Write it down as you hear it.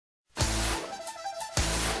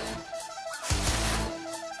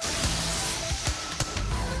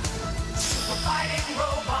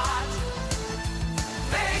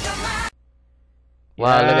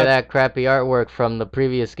Wow, look at that crappy artwork from the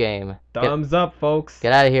previous game. Thumbs up, folks.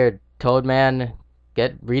 Get out of here, Toadman.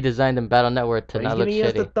 Get redesigned in Battle Network to not look shitty. He's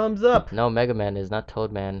giving us the thumbs up. No, Mega Man is not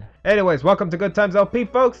Toadman. Anyways, welcome to Good Times LP,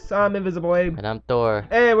 folks. I'm Invisible Abe. And I'm Thor.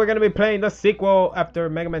 Hey, we're going to be playing the sequel after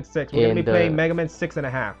Mega Man 6. We're going to be playing Mega Man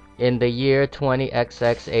 6.5. In the year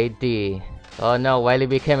 20XX AD. Oh no, Wily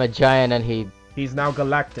became a giant and he's now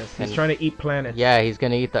Galactus. He's trying to eat planets. Yeah, he's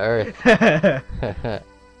going to eat the Earth.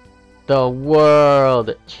 The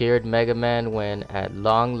world cheered Mega Man when at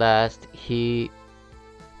long last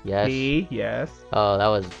Yes. Oh, that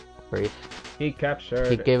was brief. He captured.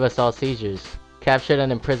 He gave us all seizures. Captured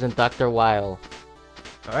and imprisoned Dr. Weil.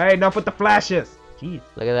 Alright, enough with the flashes. Jeez.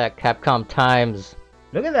 Look at that, Capcom times.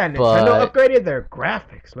 Look at that, Nintendo upgraded their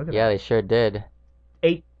graphics. Look at that. Yeah, they sure did.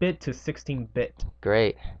 8-bit to 16-bit.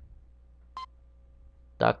 Great.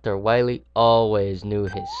 Dr. Wily always knew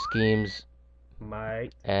his schemes might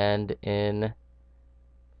end in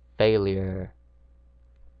failure.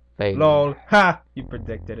 Lol. Ha! You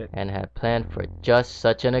predicted it. And had planned for just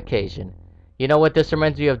such an occasion. You know what this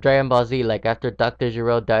reminds me of? Dragon Ball Z, like after Dr.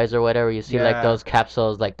 Gero dies or whatever, you see like those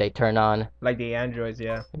capsules like they turn on. Like the androids,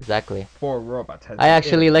 yeah. Exactly. 4 robots. I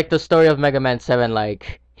actually like the story of Mega Man 7,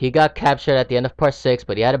 like he got captured at the end of part 6,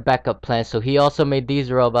 but he had a backup plan, so he also made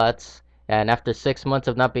these robots, and after 6 months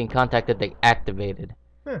of not being contacted, they activated.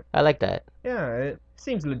 I like that. Yeah, it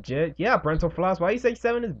seems legit. Yeah, parental flaws. Why you say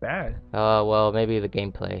 7 is bad? Well, maybe the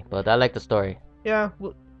gameplay, but I like the story. Yeah,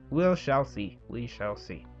 we shall see. We shall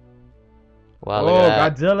see. Wow, look at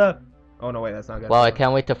that. Godzilla! Oh no, wait, that's not Godzilla. Wow, I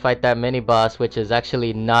can't wait to fight that mini boss, which is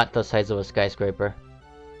actually not the size of a skyscraper.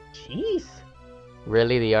 Jeez.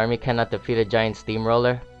 Really, the army cannot defeat a giant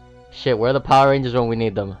steamroller? Shit, where are the Power Rangers when we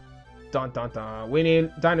need them? Dun dun dun. We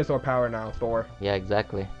need dinosaur power now, Thor. Yeah,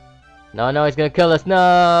 exactly. No, he's gonna kill us. No!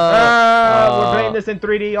 We're playing this in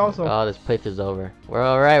 3D also. Oh, this playthrough's over. We're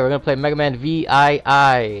alright. We're gonna play Mega Man VII.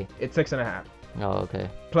 It's 6.5. Oh, okay.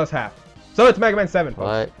 Plus half. So it's Mega Man 7, folks.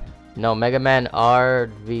 What? No, Mega Man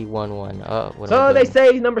RV11. Oh, what so they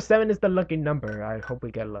say number 7 is the lucky number. I hope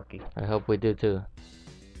we get lucky. I hope we do too.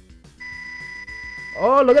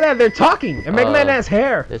 Oh, look at that. They're talking. And Mega Man has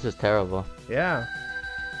hair. This is terrible. Yeah.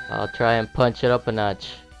 I'll try and punch it up a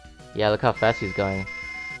notch. Yeah, look how fast he's going.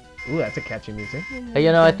 Ooh, that's a catchy music. Hey,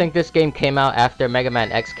 you know, I think this game came out after Mega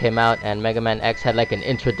Man X came out, and Mega Man X had like an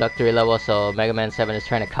introductory level, so Mega Man 7 is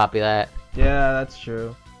trying to copy that. Yeah, that's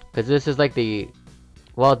true. Because this is like the...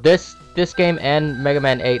 Well, this game and Mega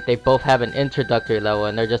Man 8, they both have an introductory level,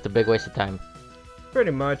 and they're just a big waste of time.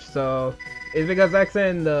 Pretty much, so... It's because X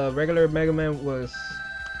and the regular Mega Man was...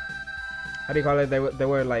 How do you call it? They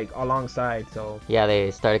were like alongside, so... Yeah,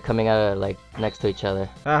 they started coming out like next to each other.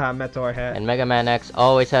 Haha, Meteor Head. And Mega Man X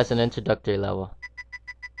always has an introductory level. ...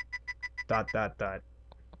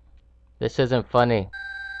 This isn't funny.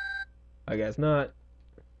 I guess not.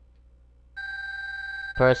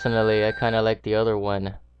 Personally, I kinda like the other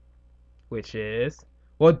one. Which is?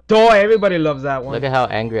 Well, duh, everybody loves that one. Look at how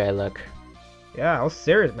angry I look. Yeah, I was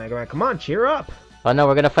serious, Mega Man. Come on, cheer up. Oh no,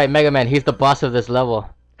 we're gonna fight Mega Man. He's the boss of this level.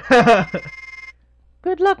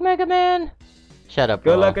 Good luck, Mega Man. Shut up,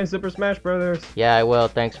 Good luck in Super Smash Brothers. Yeah, I will.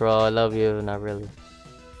 Thanks, Ro. I love you. Not really.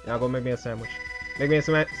 Now go make me a sandwich. Make me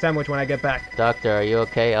a sandwich when I get back. Doctor, are you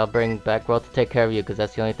okay? I'll bring back Ro to take care of you, because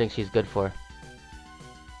that's the only thing she's good for.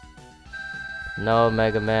 No,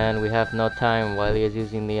 Mega Man. We have no time. Wily is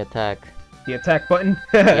using the attack. The attack button?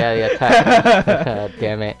 Yeah, the attack.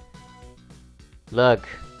 Damn it. Look.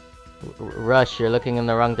 Rush, you're looking in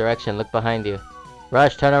the wrong direction. Look behind you.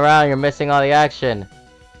 Rush, turn around. You're missing all the action.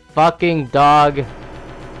 Fucking dog.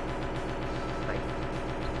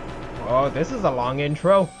 Oh, this is a long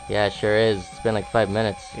intro. Yeah, it sure is. It's been like 5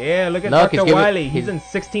 minutes. Yeah, look at Dr. Wily. He's in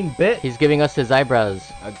 16-bit. He's giving us his eyebrows.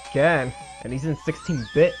 Again. And he's in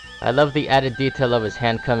 16-bit. I love the added detail of his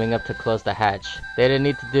hand coming up to close the hatch. They didn't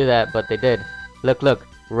need to do that, but they did. Look, look.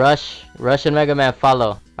 Rush and Mega Man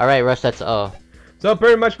follow. Alright, Rush, that's O. So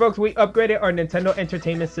pretty much, folks, we upgraded our Nintendo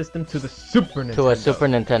Entertainment System to the Super Nintendo. To a Super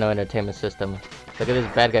Nintendo Entertainment System. Look at this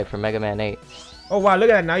bad guy from Mega Man 8. Oh wow, look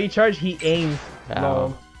at that. Now you charge, he aims.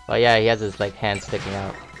 Oh. Oh yeah, he has his like hand sticking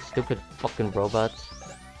out. Stupid fucking robots.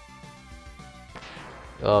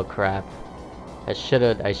 Oh crap. I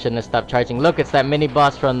shouldn't have stopped charging. Look, it's that mini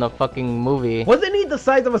boss from the fucking movie. Wasn't he the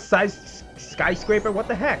size of a skyscraper? What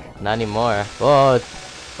the heck? Not anymore. Oh.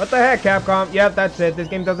 What the heck, Capcom? Yep, that's it. This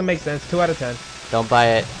game doesn't make sense. 2 out of 10. Don't buy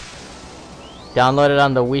it. Download it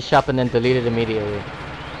on the Wii Shop and then delete it immediately.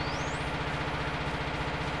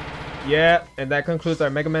 Yeah, and that concludes our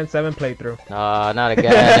Mega Man 7 playthrough. Oh, not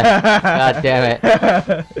again. God damn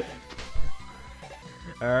it.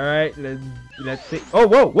 Alright, let's see. Oh,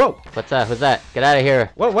 whoa, whoa! What's that? Who's that? Get out of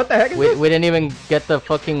here. What the heck is this? We didn't even get the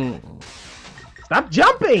fucking... Stop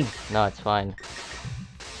jumping! No, it's fine.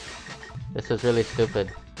 This is really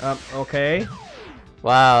stupid. Okay.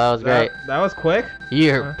 Wow, that was great. That was quick.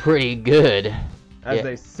 You're pretty good. As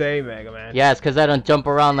they say, Mega Man. Yeah, it's because I don't jump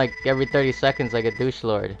around like every 30 seconds like a douche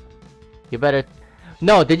lord. You better...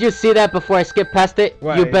 No, did you see that before I skipped past it?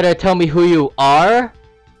 What? You better tell me who you are?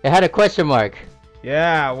 It had a question mark.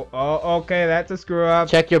 Yeah, oh, okay, that's a screw up.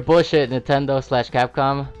 Check your bullshit,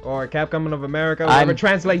 Nintendo/Capcom. Or Capcom of America, whoever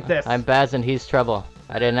translate this. I'm Baz and he's Trouble.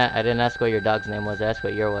 I didn't ask what your dog's name was, I asked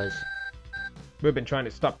what yours was. We've been trying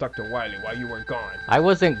to stop Dr. Wily while you were gone. I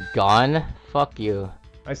wasn't gone. Fuck you.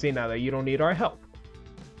 I see now that you don't need our help.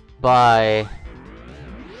 Bye.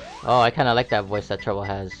 Oh, I kinda like that voice that Trouble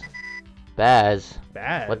has. Baz.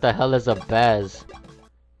 Baz? What the hell is a Baz?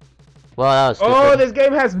 Well, that was stupid. Oh, this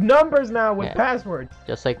game has numbers now with passwords.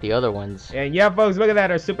 Just like the other ones. And yeah, folks, look at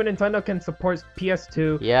that. Our Super Nintendo can support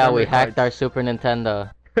PS2. Yeah, we hacked our Super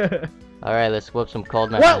Nintendo. Alright, let's whoop some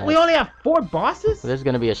cold man. What? We only have 4 bosses? This is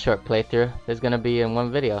gonna be a short playthrough. This is gonna be in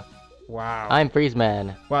one video. Wow. I'm Freeze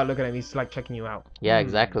Man. Wow, look at him. He's like checking you out. Yeah,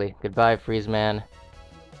 exactly. Goodbye, Freeze Man.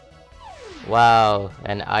 Wow,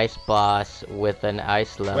 an ice boss with an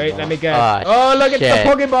ice level. Wait, let me guess. Oh, look, shit. it's the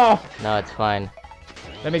Pokeball! No, it's fine.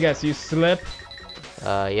 Let me guess, you slip?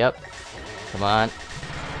 Yep. Come on.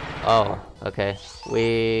 Oh, okay.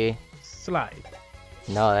 We... Slide.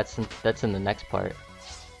 No, that's in the next part.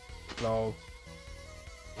 No.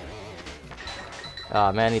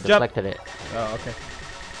 Oh man, he deflected it. Oh, okay.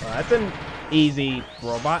 Well, that's an easy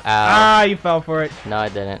robot. Ow. Ah, you fell for it. No, I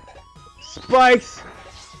didn't. Spikes!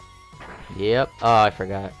 Yep. Oh, I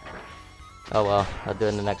forgot. Oh well, I'll do it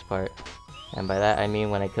in the next part. And by that I mean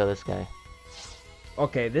when I kill this guy.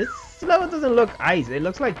 Okay, this level doesn't look ice. It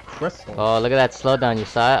looks like crystal. Oh, look at that slowdown. You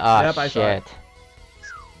saw it? Oh, Yep, I saw it.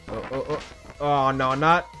 shit. Oh, no,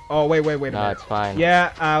 not... Oh, wait a minute. No, it's fine.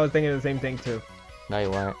 Yeah, I was thinking the same thing, too. No, you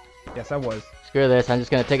weren't. Yes, I was. Screw this. I'm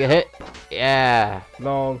just gonna take a hit. Yeah.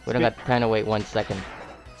 No. We don't got time to wait 1 second.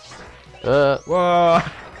 Whoa.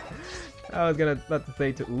 I was gonna about to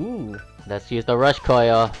say to... Ooh. Let's use the rush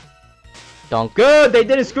coil. Don't. Good! They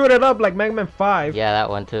didn't screw it up like Mega Man 5. Yeah, that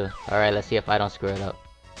one too. Alright, let's see if I don't screw it up.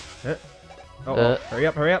 Hurry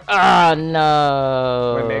up, hurry up. Ah,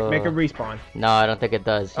 no. Wait, make it respawn. No, I don't think it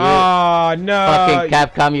does. Oh, no. Fucking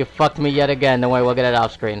Capcom, you fucked me yet again. Don't worry, we'll get it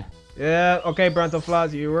off screen. Yeah, okay, Bronto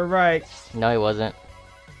you were right. No, he wasn't.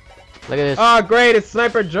 Look at this. Oh, great, it's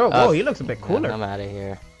Sniper Joe. Whoa, he looks a bit cooler. I'm out of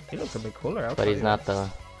here. He looks a bit cooler. But he's not though.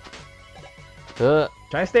 Try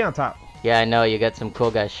to stay on top. Yeah, I know. You get some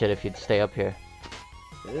cool guy shit if you'd stay up here.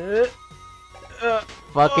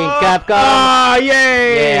 Fucking Capcom! Ah,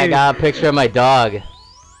 yay! Yeah, I got a picture of my dog.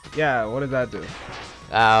 Yeah, what does that do?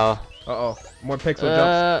 Ow. Uh-oh. More pixel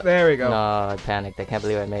jumps. There we go. No, I panicked. I can't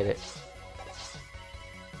believe I made it.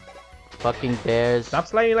 Fucking bears. Stop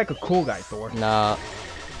sliding like a cool guy, Thor. No,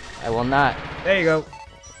 I will not. There you go.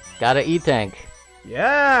 Got an E-Tank.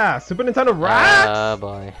 Yeah! Super Nintendo rocks! Oh,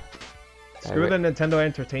 boy. Screw the Nintendo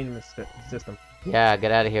Entertainment System. Yeah,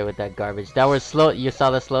 get out of here with that garbage. That was slow. You saw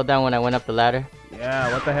the slowdown when I went up the ladder?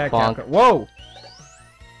 Yeah, what the heck? Bonk. Whoa!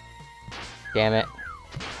 Damn it.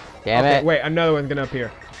 Damn okay, it. Wait, another one's gonna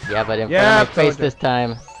appear. Yeah, but in front of my face this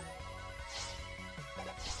time.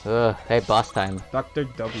 Ugh, hey, boss time. Dr.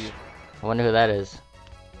 W. I wonder who that is.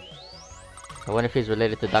 I wonder if he's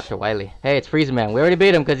related to Dr. Wily. Hey, it's Freeze Man. We already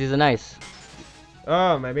beat him because he's an ice.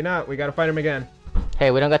 Oh, maybe not. We gotta fight him again.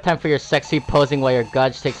 Hey, we don't got time for your sexy posing while your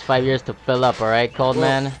gauge takes 5 years to fill up, alright, Cold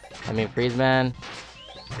Man? I mean, Freeze Man.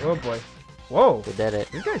 Oh boy. Whoa. We did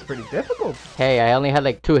it. This guy's pretty difficult. Hey, I only had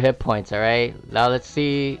like 2 hit points, alright? Now let's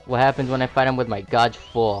see what happens when I fight him with my gauge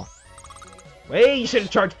full. Wait, you should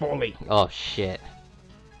have charged fully. Oh, shit.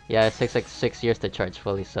 Yeah, it takes like 6 years to charge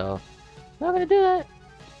fully, so... I'm not gonna do that.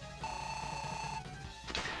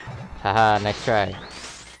 Haha, nice try.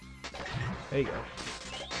 There you go.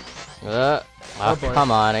 Oh, Oh, boy.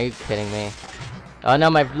 come on, are you kidding me? Oh no,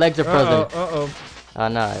 my legs are frozen. Uh-oh. Oh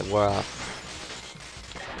no, it wore off.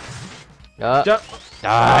 Oh. Jump.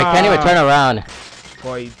 I can't even turn around.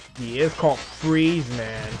 Boy, he is called Freeze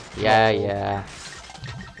Man. Yeah, Whoa. yeah.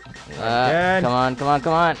 Again. Come on, come on,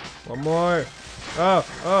 come on. One more.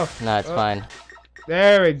 Oh. No, it's fine.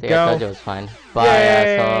 There we See, go. I told you it was fine. Bye,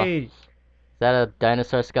 Yay! asshole. Is that a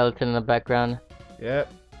dinosaur skeleton in the background?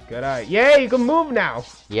 Yep. Good eye. Yay, you can move now.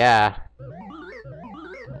 Yeah.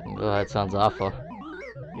 Oh, that sounds awful.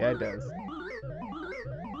 Yeah, it does.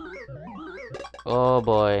 Oh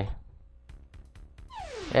boy.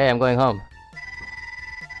 Hey, I'm going home.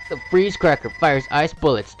 The freeze cracker fires ice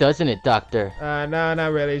bullets, doesn't it, Doctor? No,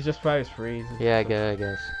 not really. It's just fires freeze. Yeah, I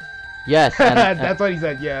guess. Yes, and, that's what he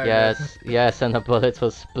said. Yeah. Yes, yes, and the bullets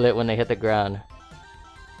will split when they hit the ground.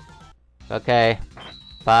 Okay,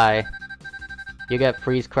 bye. You get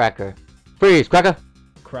freeze cracker. Freeze cracker.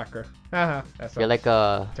 Cracker. Haha. That's You're like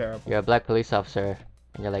a terrible. You're a black police officer,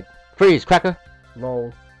 and you're like freeze cracker.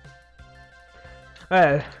 Lol.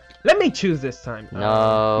 Let me choose this time.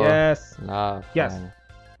 No. Yes. No. Yes. Fine.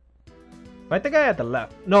 I think I at the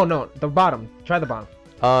left. No, the bottom. Try the bottom.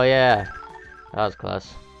 Oh yeah, that was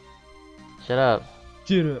close. Shut up.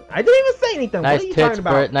 Dude, I didn't even say anything. Nice what are you tits, talking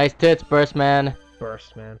about? nice tits, burst man.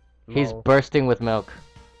 Burst man. He's Lol. bursting with milk.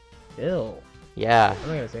 Ew. Yeah. I'm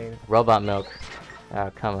not gonna say anything. Robot milk.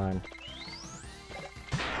 Oh, come on.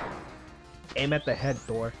 Aim at the head,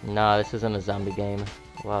 Thor. No, this isn't a zombie game.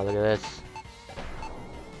 Wow, look at this.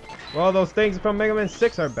 Well, those things from Mega Man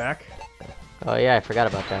 6 are back. Oh yeah, I forgot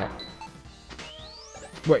about that.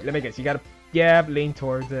 Wait, let me guess. You gotta, lean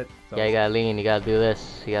towards it. So. Yeah, you gotta lean. You gotta do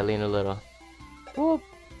this. You gotta lean a little. Whoop.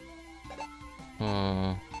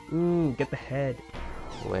 Get the head.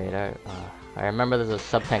 Wait, I remember there's a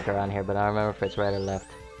sub-tank around here, but I don't remember if it's right or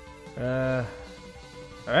left.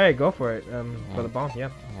 Alright, go for it. For the bomb, yeah.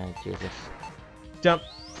 Oh, Jesus. Jump.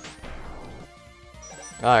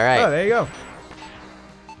 Alright. Oh, there you go.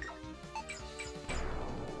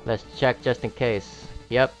 Let's check just in case.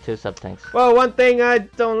 Yep, 2 sub-tanks. Well, one thing I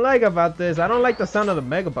don't like about this, I don't like the sound of the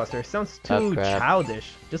Mega Buster. It sounds too crap.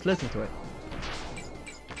 childish. Just listen to it.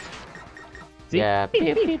 See? Yeah. Beep,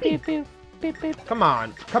 Beep, beep, beep, beep. beep, beep, beep. Come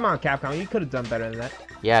on, Capcom. You could have done better than that.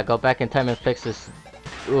 Yeah, go back in time and fix this.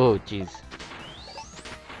 Oh, jeez.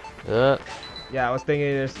 Yeah, I was thinking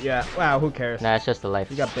this. Yeah, wow, who cares? Nah, it's just a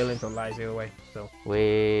life. You got billions of lives either way, so.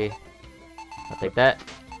 I'll take that.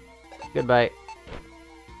 Goodbye.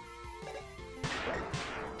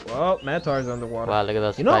 Well, Minotaur's underwater. Wow, look at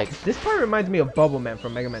those You know, spikes. this part reminds me of Bubble Man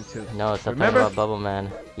from Mega Man 2. No, stop Remember? talking about Bubble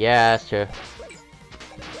Man. Yeah, that's true.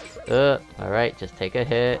 Alright, just take a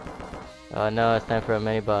hit. Oh no, it's time for a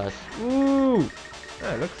mini boss. Ooh!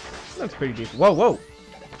 Yeah, it looks pretty decent. Whoa!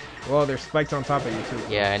 Whoa, there's spikes on top of you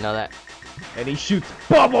too. Yeah, I know that. And he shoots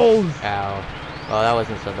bubbles! Ow. Oh, that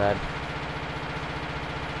wasn't so bad.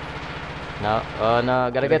 No. Oh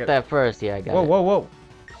no, gotta get that first. Yeah, I got it. Whoa!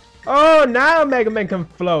 Oh, now Mega Man can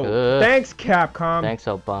float. Thanks, Capcom. Thanks,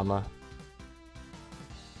 Obama.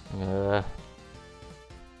 Look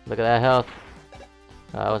at that health.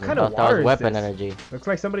 That wasn't kind of health, that was water is weapon this? energy. Looks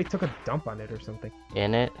like somebody took a dump on it or something.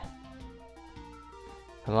 In it.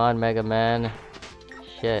 Come on, Mega Man.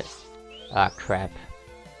 Shit. Ah, crap.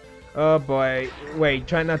 Oh boy. Wait,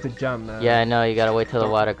 try not to jump, man. Yeah, I know, you gotta wait till the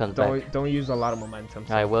water comes back. Don't use a lot of momentum.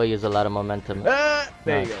 I will use a lot of momentum. There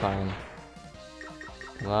you go. Fine.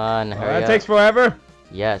 Come on, hurry That up. takes forever.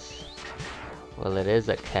 Yes. Well, it is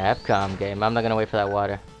a Capcom game. I'm not gonna wait for that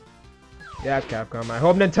water. Yeah, Capcom. I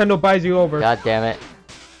hope Nintendo buys you over. God damn it.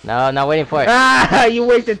 No, not waiting for it. Ah, you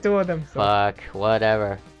wasted 2 of them. So. Fuck,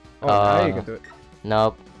 whatever. Oh, now you can do it.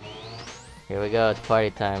 Nope. Here we go, it's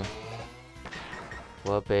party time.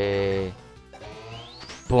 Whoopee.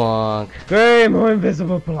 Bonk. Game more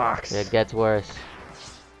invisible blocks. It gets worse.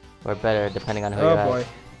 Or better, depending on who you Oh ask. boy.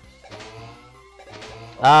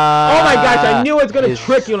 Oh my gosh, I knew it was gonna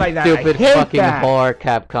trick you like that. Stupid I hate fucking that. whore,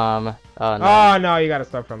 Capcom. Oh no. Oh no, you gotta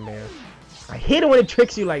start from there. I hate it when it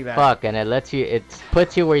tricks you like that. Fuck, and it lets you, it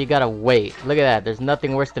puts you where you gotta wait. Look at that, there's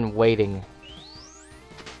nothing worse than waiting.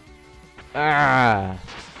 Ah.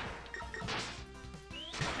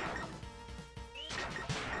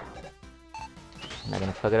 I'm not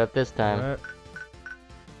gonna fuck it up this time. Alright,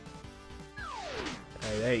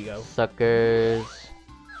 there you go. Suckers.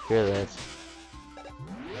 Hear this.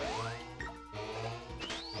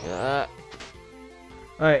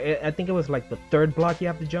 Alright, I think it was like the 3rd block you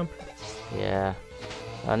have to jump. Yeah.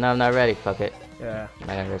 Oh no, I'm not ready. Fuck it. Yeah. I'm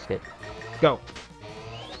not gonna risk it. Go.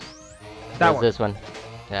 That one. This one.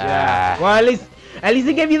 Yeah. Ah. Well, at least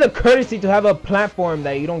it gave you the courtesy to have a platform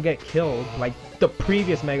that you don't get killed like the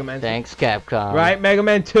previous Mega Man. Thanks, Capcom. Right, Mega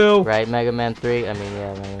Man 2. Right, Mega Man 3. I mean,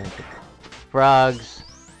 yeah, Mega Man 3. Frogs.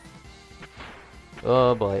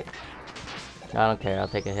 Oh boy. I don't care. I'll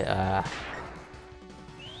take a hit.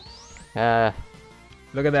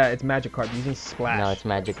 Look at that. It's Magic Card using Splash. No, it's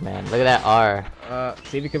Magic Man. Look at that R.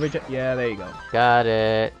 See if you can reach it. Yeah, there you go. Got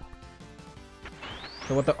it.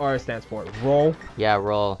 So what the R stands for? Roll. Yeah,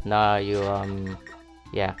 roll. Nah, you,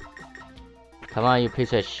 yeah. Come on, you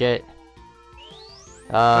piece of shit.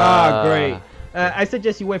 Ah, great. I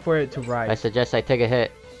suggest you wait for it to rise. I suggest I take a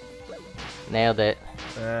hit. Nailed it.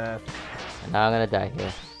 Uh, And now I'm gonna die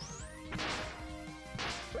here.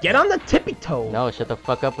 Get on the tippy toe. No, shut the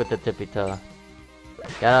fuck up with the tippy toe.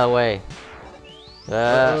 Get out of the way.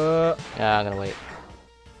 Yeah, I'm gonna wait.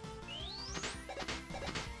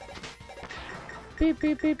 Beep,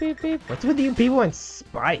 beep, beep, beep, beep. What's with you people and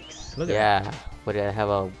spikes? Look at that. Yeah, what did I have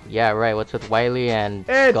a... Yeah, right, what's with Wily and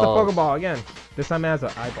Hey, it's the skulls? Pokeball again. This time it has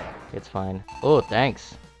an eyeball. It's fine. Oh,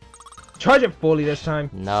 thanks. Charge it fully this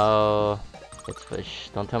time. No, it's fish.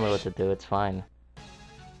 Don't tell me what to do, it's fine.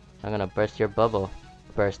 I'm gonna burst your bubble,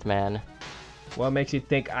 Burst Man. What makes you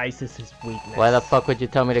think ice is his weakness? Why the fuck would you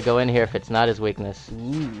tell me to go in here if it's not his weakness?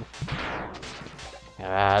 Ooh.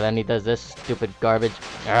 Ah, then he does this stupid garbage.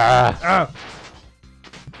 Ah! Ah!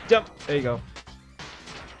 Jump! There you go.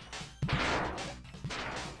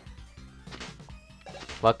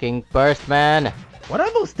 Fucking Burst Man! What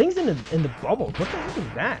are those things in the bubbles? What the heck is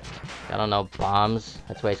that? I don't know, bombs.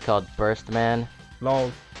 That's why he's called Burst Man.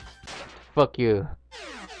 Lol. Fuck you.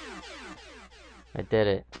 I did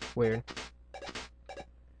it. Weird.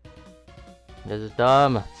 This is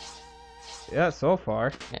dumb. Yeah, so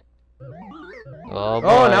far. Oh, boy.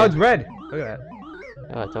 Oh, now it's red. Look at that.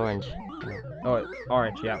 Oh, it's orange. Oh, it's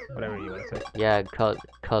orange. Yeah, whatever you want to say. Yeah,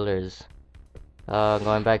 colors.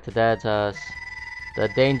 Going back to Dad's house. The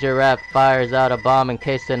danger wrap fires out a bomb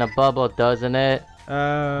encased in a bubble, doesn't it?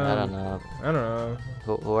 I don't know. I don't know.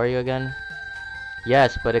 Who are you again?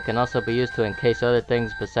 Yes, but it can also be used to encase other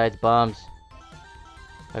things besides bombs.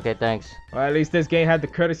 Okay, thanks. Well, at least this game had the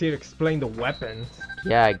courtesy to explain the weapons.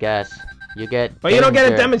 Yeah, I guess. You get But you don't get a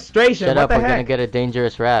danger. demonstration. Shut what up, the we're gonna heck? get a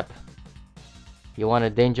dangerous rap. You want a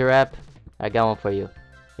danger rap? I got one for you.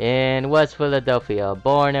 In West Philadelphia,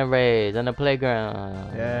 born and raised on the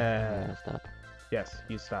playground. Yeah. Stop. Yes,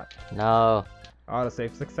 you stop. No.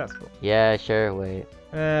 Autosave successful. Yeah, sure, wait.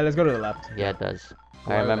 Let's go to the left. Yeah, it does. I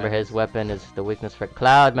Cloud remember Man. his weapon is the weakness for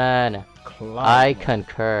Cloudman. I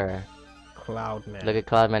concur. Cloudman. Look at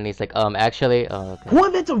Cloudman, he's like, actually, oh, okay. Who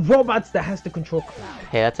invented robots that has to control cloud?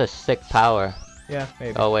 Hey, that's a sick power. Yeah,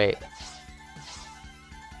 maybe. Oh, wait.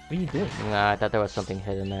 What are you doing? Nah, I thought there was something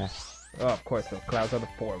hidden there. Oh, of course, the clouds are the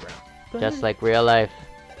foreground. Just like real life.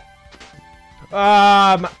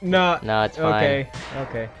 No. No, it's fine. Okay,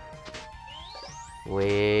 okay.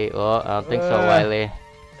 Wait, oh, I don't think so, Wily.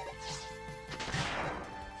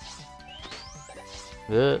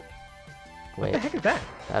 What Wait, the heck is that?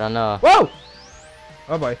 I don't know. Whoa!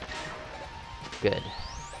 Oh boy. Good.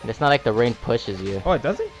 It's not like the rain pushes you. Oh, it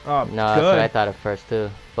doesn't? Oh, No, that's what I good. thought at first too.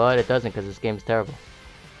 But it doesn't because this game's terrible.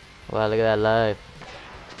 Wow, look at that life.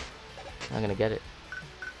 I'm gonna get it.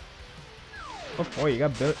 Oh boy, you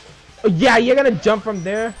got built. Oh yeah, you're gonna jump from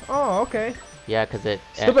there? Oh, okay. Yeah, because it...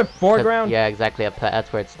 Stupid foreground? Yeah, exactly.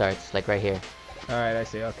 That's where it starts. Like right here. Alright, I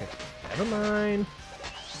see. Okay. Never mind.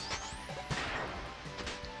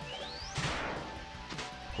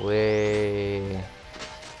 Wait.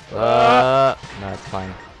 Ah! No, it's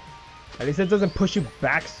fine. At least it doesn't push you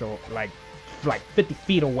back so, like 50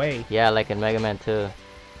 feet away. Yeah, like in Mega Man 2.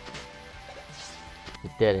 You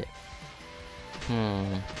did it.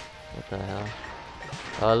 What the hell?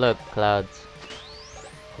 Oh, look. Clouds.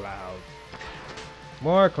 Clouds.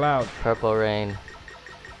 More clouds. Purple rain.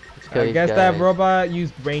 Let's kill I these guess guys. that robot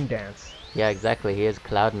used rain dance. Yeah, exactly. He is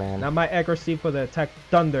Cloudman. Now my accuracy for the attack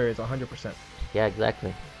thunder is 100%. Yeah,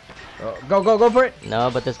 exactly. Go for it! No,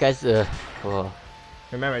 but this guy's... oh.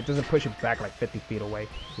 Remember, it doesn't push you back like 50 feet away.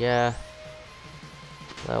 Yeah.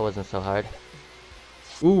 That wasn't so hard.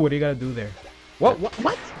 Ooh, what are you gonna do there? What?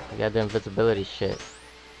 You got the invisibility shit.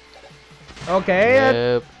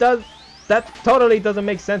 Okay, Nope. that totally doesn't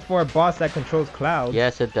make sense for a boss that controls clouds.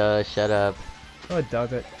 Yes, it does. Shut up. Oh, it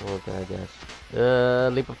doesn't. Okay, I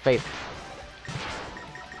guess. Leap of faith.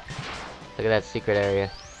 Look at that secret area.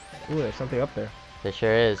 Ooh, there's something up there. There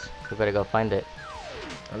sure is. We better go find it.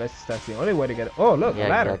 Unless that's the only way to get it. Oh, look, a Yeah,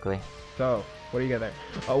 ladder. exactly. So, what do you get there?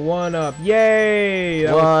 A 1-up. Yay!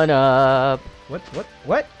 That was- One up.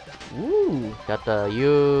 What? Ooh. Got the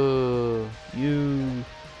you. You.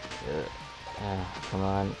 Come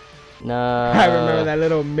on. No. I remember that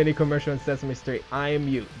little mini commercial in Sesame Street. I am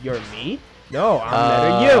you. You're me? No, I'm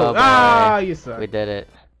better you. boy. Ah, you suck. We did it.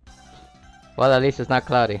 Well, at least it's not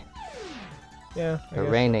cloudy. Yeah. I Or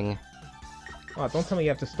guess. raining. Oh, don't tell me you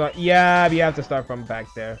have to start. Yeah, you have to start from back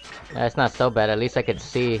there. It's not so bad. At least I can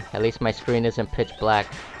see. At least my screen isn't pitch black.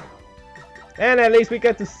 And at least we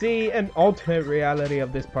get to see an alternate reality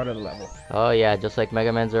of this part of the level. Oh yeah, just like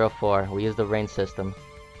Mega Man 04. We use the rain system.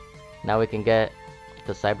 Now we can get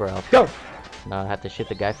the Cyber Elf. Go! No, I have to shoot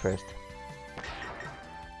the guy first.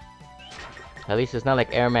 At least it's not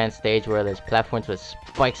like Airman stage where there's platforms with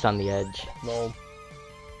spikes on the edge. No.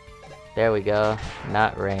 There we go.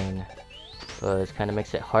 Not rain. But this kind of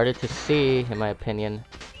makes it harder to see, in my opinion.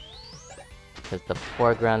 Because the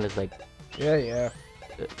foreground is like... Yeah.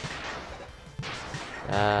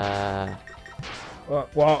 Uh...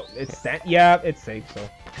 Well, it's yeah, it's safe, so.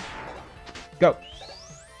 Go.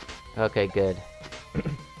 Okay, good.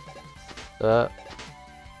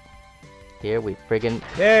 Here we friggin'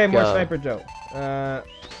 Yay, more go. Sniper Joe.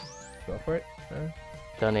 Go for it.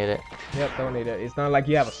 Don't need it. Yep, don't need it. It's not like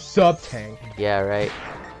you have a sub tank. Yeah, right.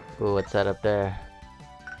 Ooh, what's that up there?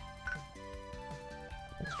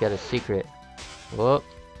 Let's get a secret. Whoop.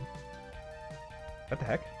 What the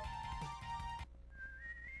heck?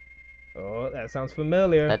 Oh, that sounds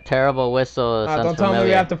familiar. That terrible whistle sounds don't familiar. tell me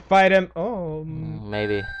we have to fight him. Oh.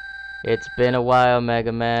 Maybe. It's been a while,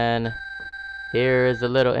 Mega Man. Here is a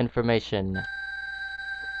little information.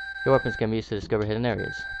 Your weapons can be used to discover hidden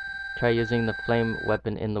areas. Try using the flame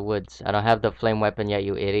weapon in the woods. I don't have the flame weapon yet,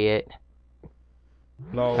 you idiot.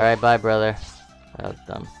 No. Alright, bye, brother. That was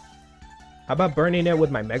dumb. How about burning it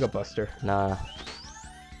with my Mega Buster? Nah.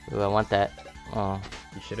 Ooh, I want that. Oh.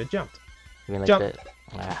 You should have jumped. You mean like Jump. that?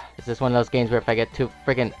 Ah, it's just one of those games where if I get too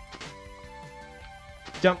friggin'...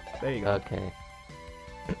 Jump. There you go. Okay.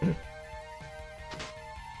 Let's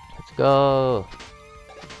go.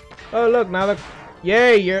 Oh, look, now look.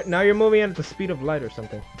 Yay, now you're moving at the speed of light or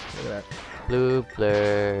something. Look at that.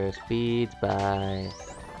 Bloopler speeds by.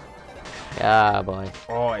 Yeah, boy.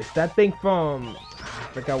 Oh, it's that thing from...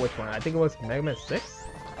 I forgot which one. I think it was Mega Man 6?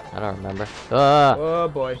 I don't remember. Ah! Oh,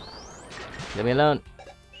 boy. Leave me alone.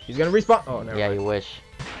 He's gonna respawn. Oh, never Yeah, mind. you wish.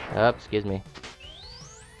 Oh, excuse me.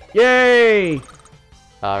 Yay!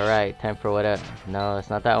 Alright, time for whatever. No, it's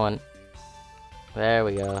not that one. There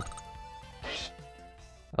we go.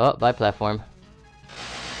 Oh, bye platform.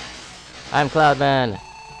 I'm Cloudman.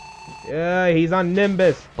 Yeah, he's on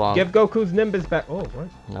Nimbus. Bonk. Give Goku's Nimbus back. Oh, what?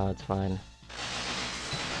 No, it's fine.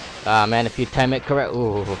 Ah, man, if you time it correct.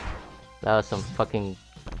 Ooh, that was some fucking.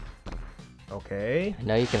 Okay. I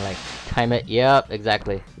know you can like time it. Yep,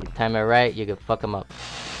 exactly. You time it right, you can fuck them up.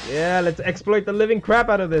 Yeah, let's exploit the living crap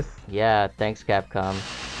out of this. Yeah, thanks Capcom.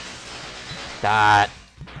 God.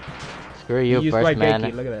 Screw you, He used first man.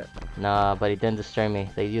 Raigeki, look at that. Nah, but he didn't destroy me.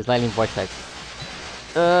 They used lightning vortex.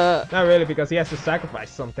 Not really, because he has to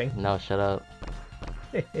sacrifice something. No, shut up.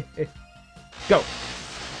 Go.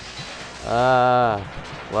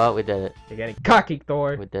 Well, we did it. You're getting cocky,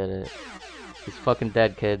 Thor. We did it. He's fucking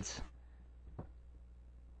dead, kids.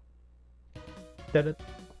 Did it.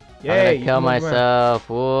 I'm gonna kill myself.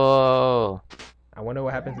 Whoa. I wonder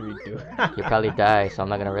what happens if you do. You probably die, so I'm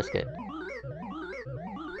not gonna risk it.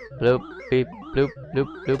 Bloop, beep, bloop,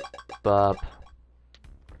 bloop, bloop, bop.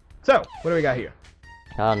 So, what do we got here?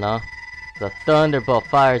 I don't know. The Thunderbolt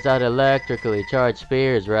fires out electrically charged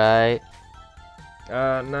spears, right?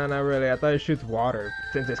 No, not really. I thought it shoots water,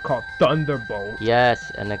 since it's called Thunderbolt.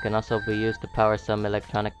 Yes, and it can also be used to power some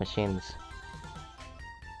electronic machines.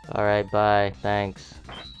 Alright, bye. Thanks.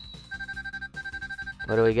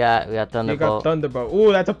 What do we got? We got Thunderbolt. You got Thunderbolt.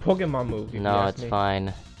 Ooh, that's a Pokemon move. No, it's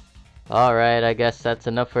fine. Alright, I guess that's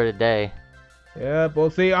enough for today. Yeah, we'll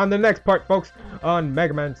see you on the next part, folks, on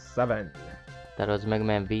Mega Man 7. That was Mega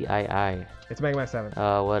Man VII. It's Mega Man 7.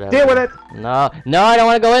 Oh, whatever. Deal with it! No, I don't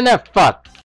want to go in there! Fuck!